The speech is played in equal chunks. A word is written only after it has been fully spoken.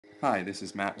Hi, this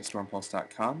is Matt with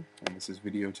Stormpulse.com, and this is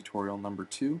video tutorial number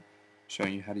 2,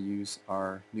 showing you how to use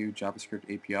our new JavaScript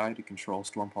API to control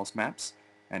Stormpulse maps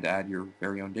and add your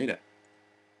very own data.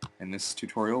 In this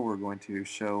tutorial, we're going to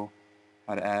show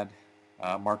how to add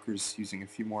markers using a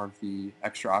few more of the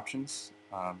extra options,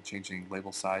 changing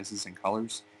label sizes and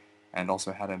colors, and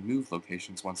also how to move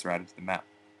locations once they're added to the map.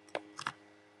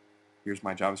 Here's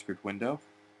my JavaScript window.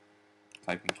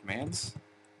 Type in commands.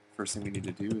 First thing we need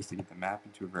to do is to get the map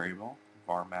into a variable.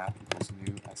 Var map equals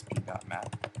new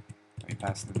sp.map. We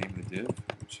pass the name of the div,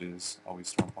 which is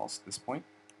always Stormpulse at this point.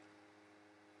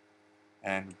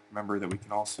 And remember that we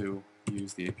can also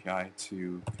use the API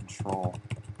to control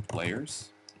layers.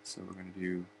 So we're going to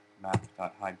do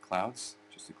map.hideClouds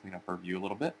just to clean up our view a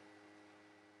little bit.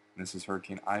 And this is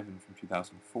Hurricane Ivan from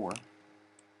 2004.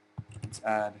 Let's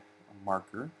add a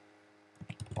marker,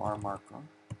 var marker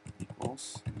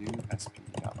equals new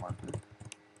sp.marker.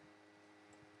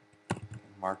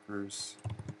 Markers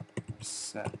are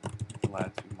set with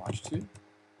latitude longitude,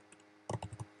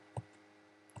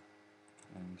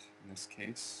 and in this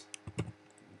case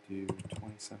we do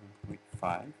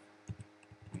 27.5,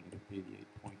 negative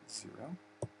 88.0,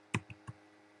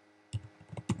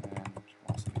 and we're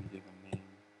also going to give a name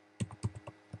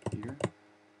here,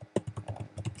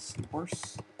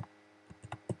 Seahorse.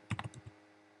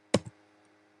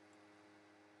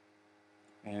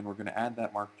 And we're going to add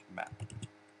that marker to the map.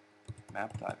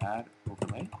 Map.add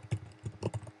overlay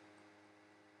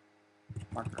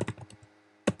marker.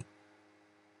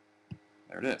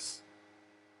 There it is.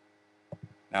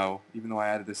 Now, even though I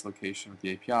added this location with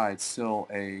the API, it's still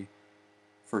a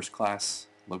first-class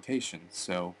location,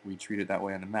 so we treat it that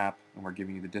way on the map, and we're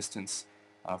giving you the distance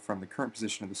from the current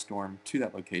position of the storm to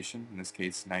that location, in this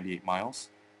case 98 miles,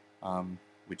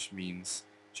 which means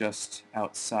just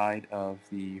outside of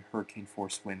the hurricane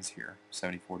force winds here,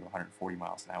 74 to 140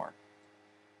 miles an hour.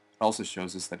 It also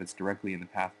shows us that it's directly in the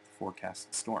path of the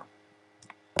forecasted storm.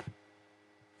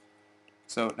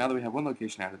 So now that we have one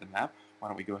location added to the map, why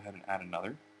don't we go ahead and add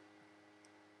another.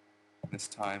 This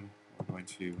time we're going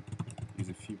to use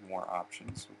a few more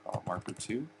options. We'll call it marker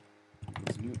 2.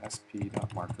 Equals new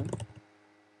sp.marker.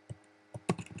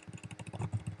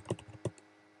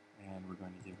 And we're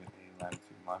going to give it a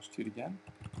latitude and longitude again.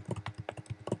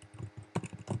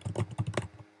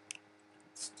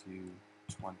 Let's do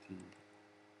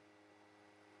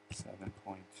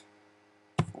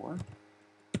 27.4,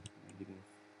 negative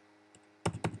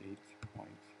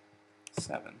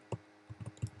 88.7.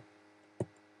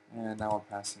 And now we'll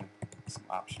pass in some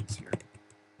options here.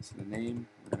 So the name,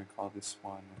 we're going to call this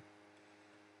one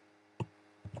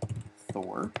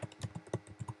Thor.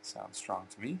 Sounds strong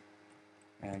to me.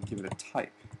 And give it a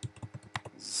type.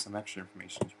 This is some extra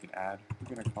information you can add.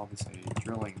 We're going to call this a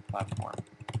drilling platform.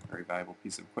 Very valuable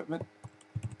piece of equipment.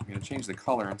 We're going to change the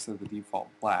color instead of the default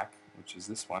black, which is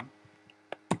this one.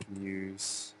 We can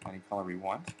use any color we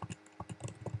want.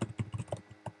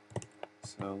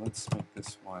 So let's make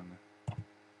this one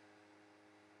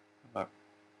about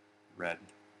red.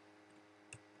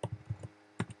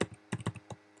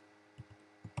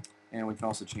 And we can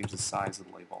also change the size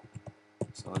of the label.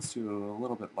 So let's do a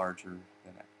little bit larger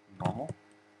than normal.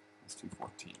 Let's do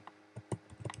 14.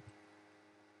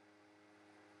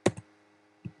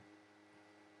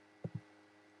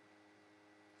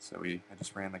 So I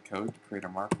just ran the code to create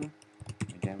our marker.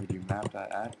 Again, we do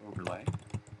map.add overlay.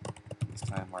 This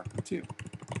time marker 2. And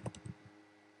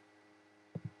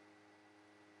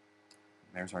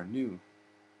there's our new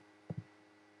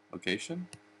location,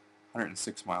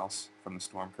 106 miles from the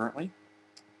storm currently.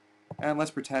 And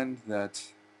let's pretend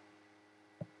that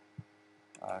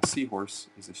Seahorse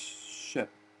is a ship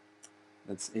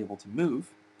that's able to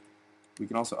move. We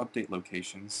can also update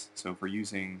locations. So if we're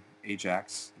using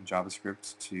Ajax in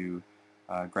JavaScript to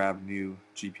grab new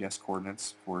GPS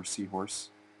coordinates for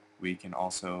Seahorse, we can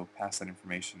also pass that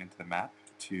information into the map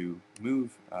to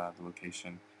move the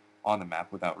location on the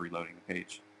map without reloading the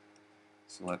page.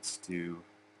 So let's do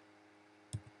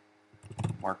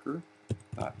marker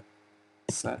dot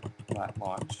set lat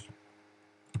launch.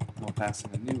 We'll pass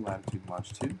in a new latitude and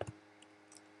longitude.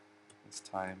 This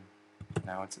time,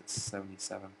 now it's at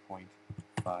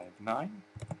 77.59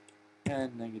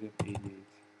 and negative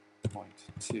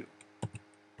 88.2.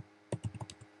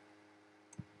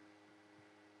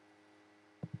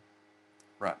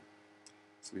 Run.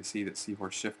 So we see that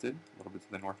Seahorse shifted a little bit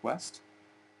to the northwest,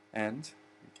 and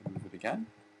we can move it again.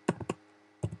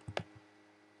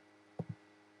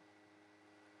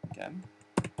 Again.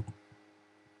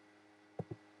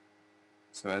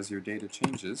 So as your data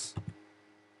changes,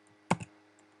 you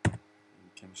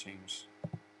can change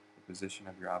the position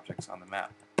of your objects on the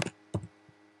map.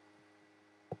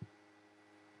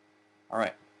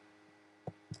 Alright,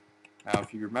 now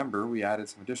if you remember, we added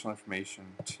some additional information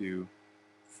to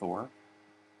Thor.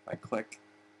 If I click,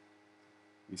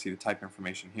 you see the type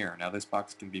information here. Now this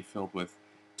box can be filled with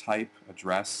type,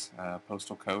 address,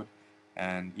 postal code,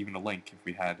 and even a link if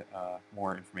we had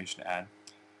more information to add.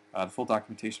 The full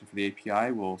documentation for the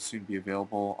API will soon be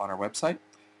available on our website.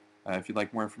 If you'd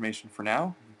like more information for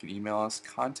now, you can email us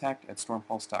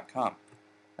contact@stormpulse.com.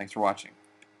 Thanks for watching.